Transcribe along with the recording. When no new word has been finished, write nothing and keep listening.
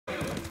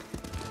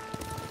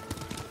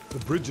The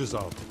bridge is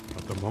out,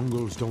 but the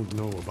Mongols don't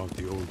know about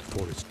the old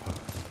forest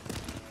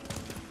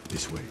path.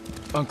 This way.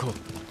 Uncle,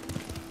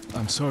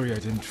 I'm sorry I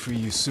didn't free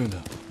you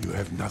sooner. You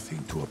have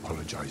nothing to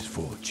apologize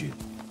for, Jin.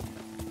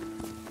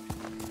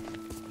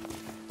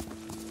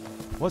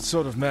 What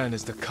sort of man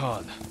is the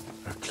Khan?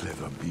 A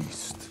clever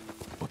beast,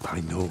 but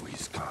I know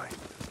his kind.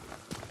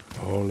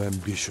 All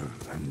ambition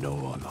and no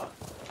honor.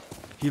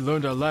 He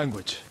learned our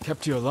language,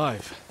 kept you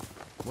alive.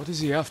 What is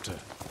he after?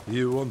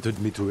 He wanted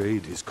me to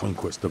aid his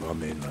conquest of our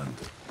mainland.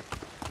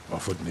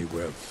 Offered me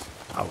wealth,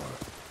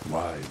 power,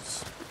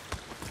 wives.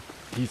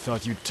 He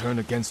thought you'd turn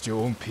against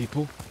your own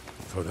people?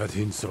 For that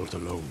insult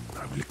alone,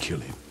 I will kill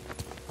him.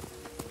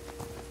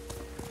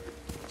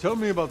 Tell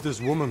me about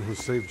this woman who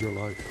saved your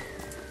life.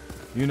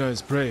 Yuna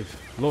is brave,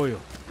 loyal,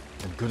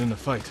 and good in a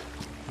fight.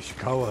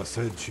 Ishikawa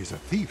said she's a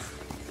thief.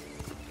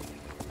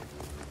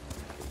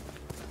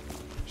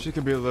 She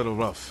can be a little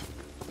rough,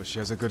 but she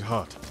has a good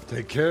heart.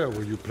 Take care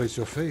where you place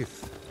your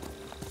faith.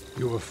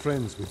 You were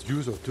friends with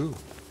Juzo too.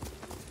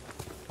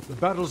 The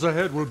battles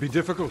ahead will be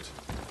difficult.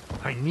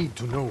 I need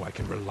to know I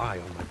can rely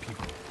on my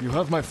people. You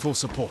have my full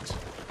support.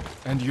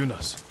 And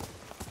Yuna's.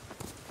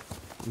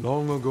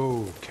 Long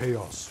ago,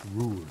 chaos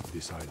ruled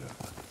this island.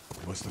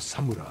 It was the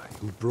samurai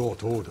who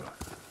brought order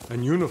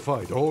and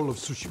unified all of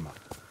Tsushima.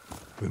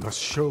 We must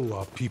show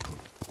our people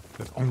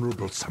that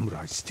honorable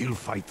samurai still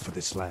fight for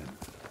this land.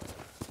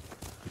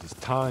 It is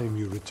time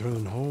you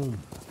return home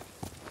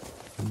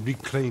and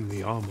reclaim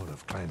the armor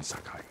of Clan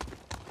Sakai.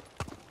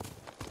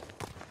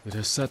 It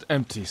has sat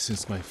empty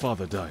since my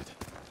father died.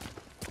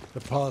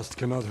 The past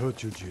cannot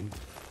hurt you, Jin.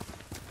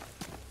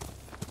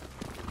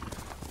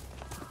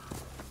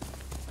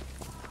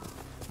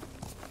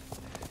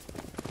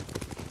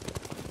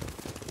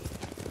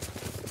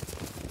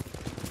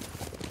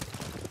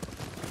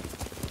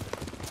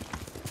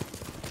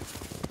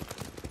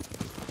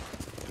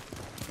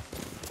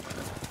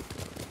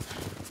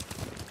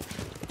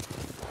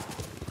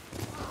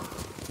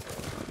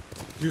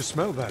 You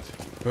smell that?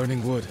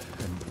 Burning wood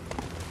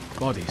and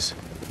bodies.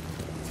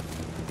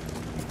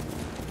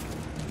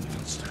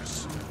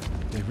 Monsters.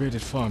 They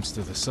raided farms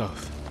to the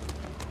south.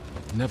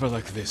 Never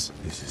like this.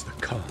 This is the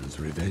Khan's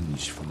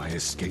revenge for my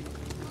escape.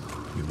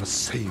 We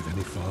must save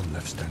any farm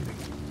left standing.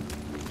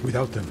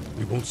 Without them,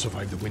 we won't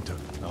survive the winter.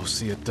 I'll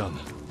see it done.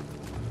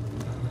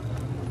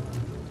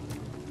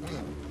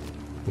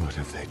 What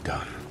have they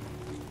done?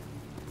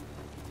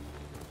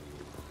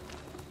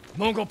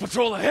 Mongol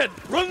patrol ahead!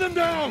 Run them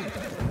down!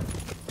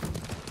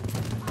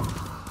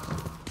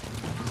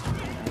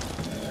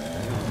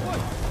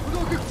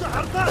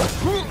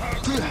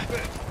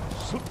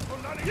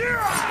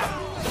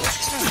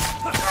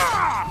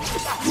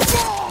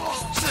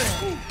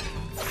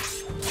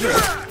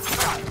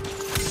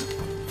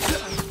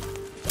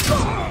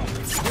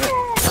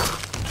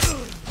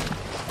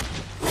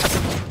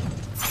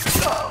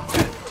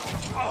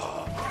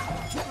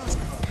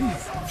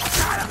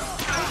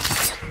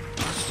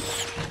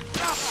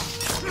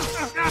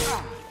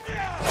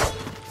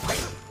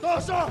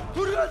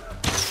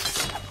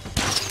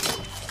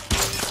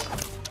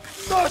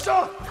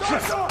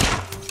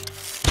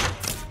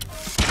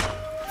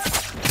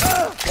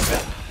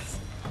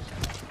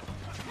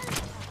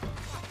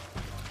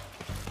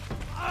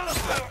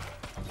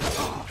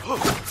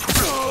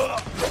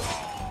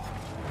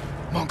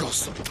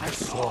 Mongols! I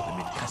saw them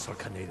in Castle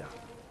Kaneda.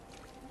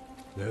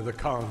 They're the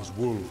Khan's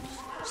wolves,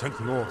 sent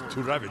north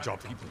to ravage our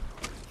people.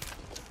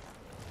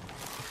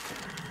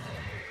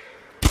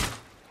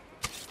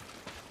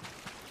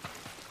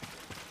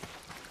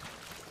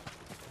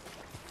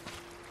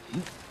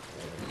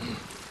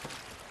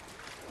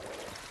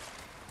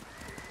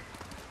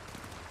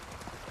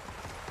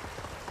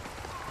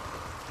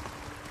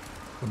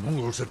 The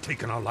Mongols have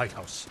taken our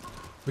lighthouse.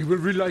 We will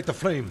relight the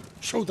flame,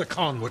 show the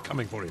Khan we're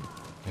coming for him.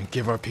 And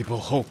give our people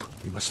hope.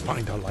 We must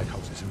find our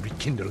lighthouses and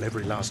rekindle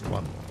every last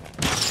one.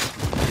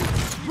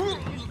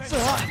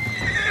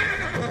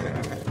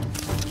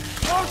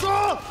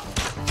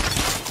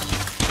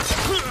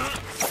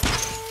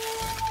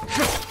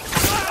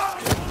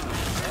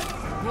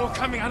 More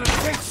coming out of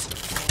the gates!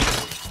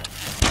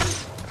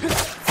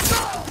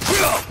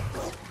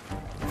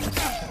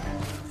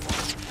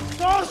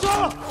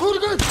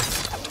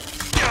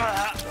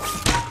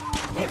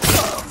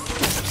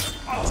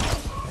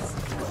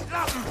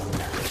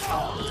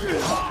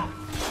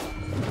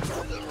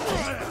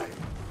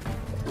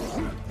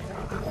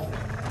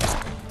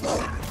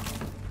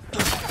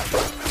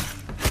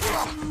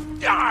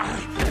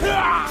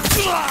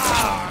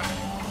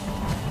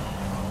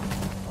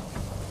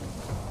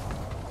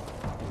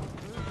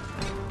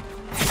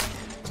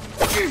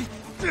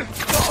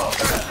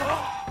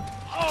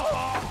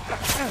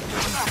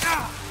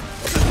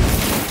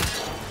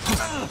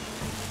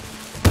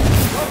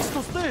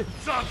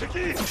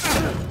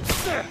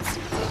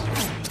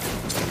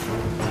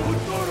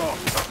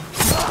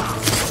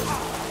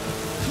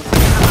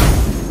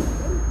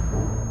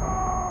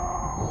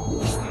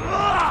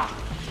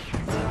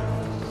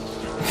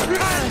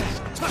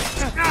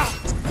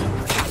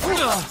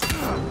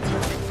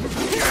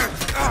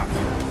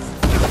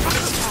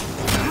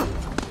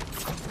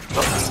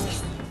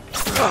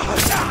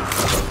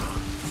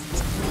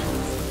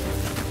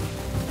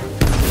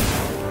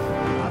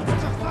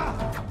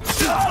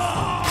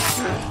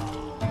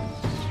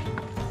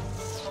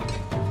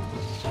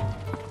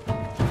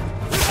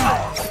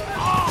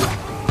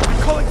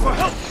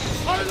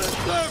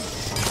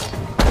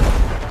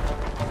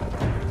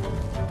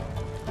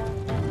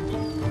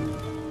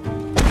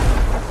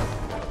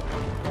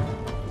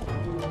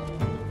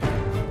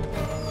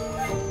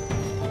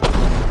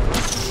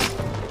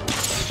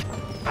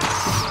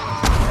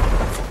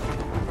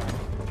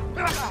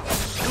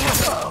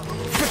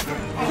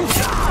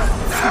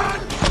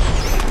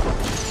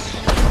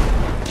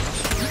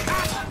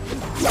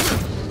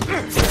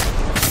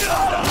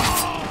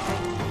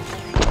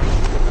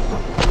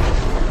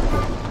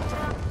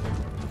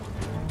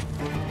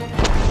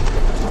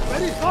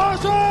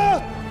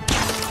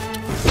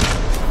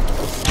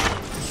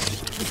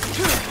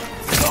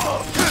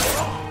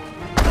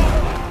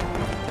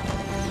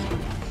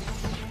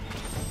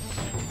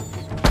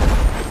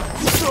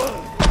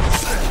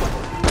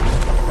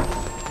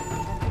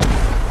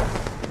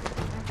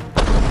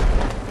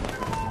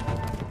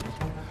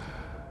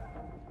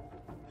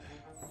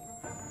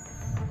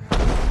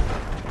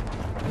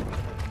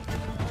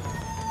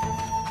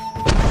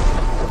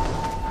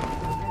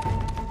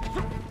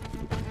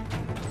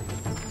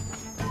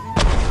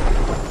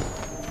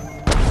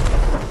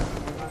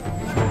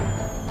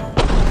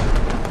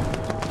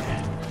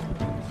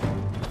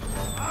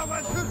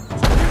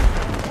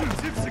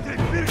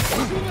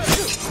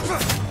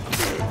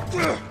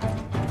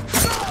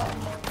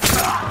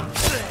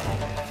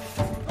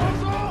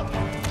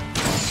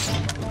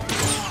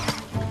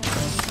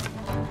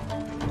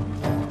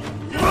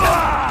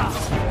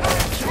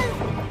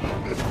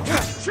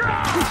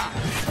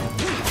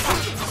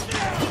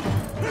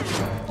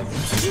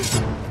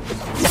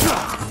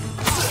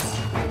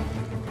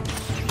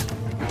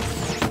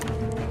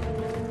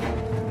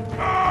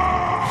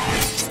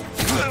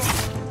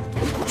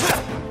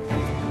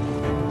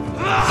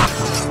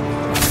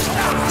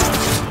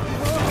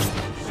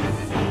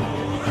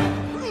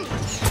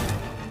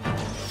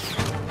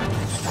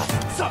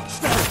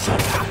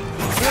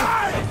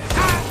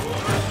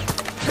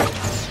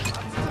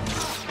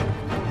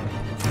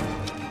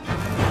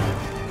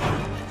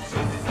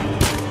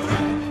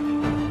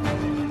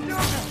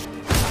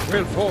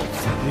 Well fought.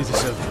 He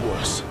deserved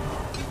worse.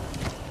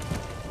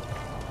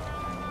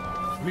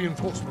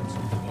 Reinforcements.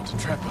 They want to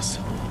trap us.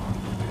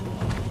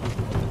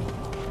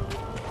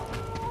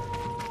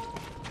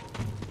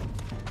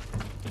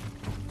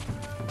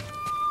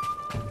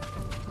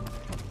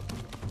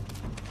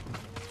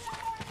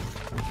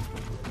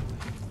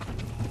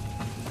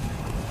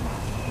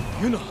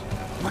 Yuna!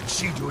 What's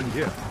she doing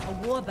here? A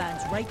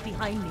warband's right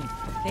behind me.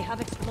 They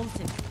have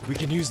explosives. We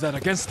can use that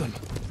against them.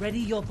 Ready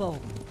your bow.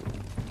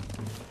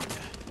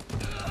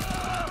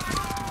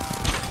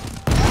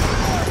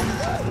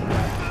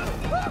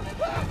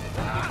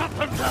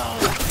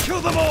 Kill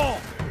them all!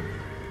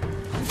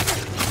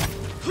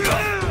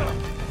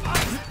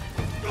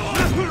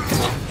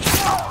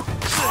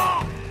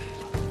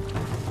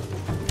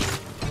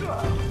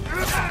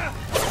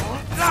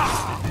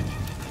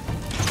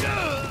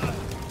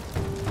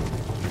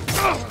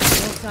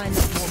 No sign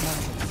of more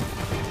Mongols.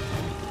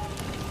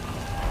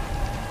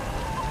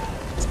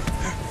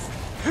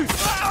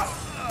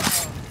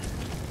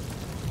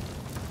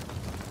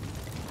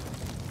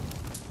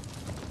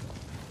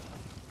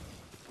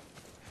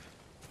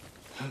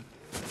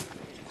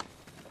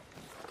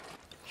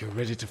 You're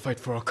ready to fight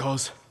for our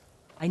cause?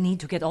 I need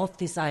to get off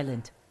this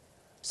island.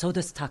 So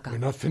does Taka. We're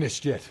not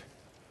finished yet.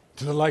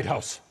 To the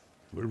lighthouse.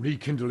 We'll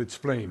rekindle its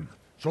flame.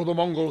 Show the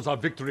Mongols our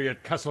victory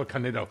at Castle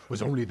Kaneda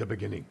was only the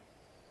beginning.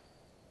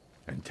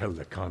 And tell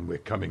the Khan we're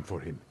coming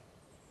for him.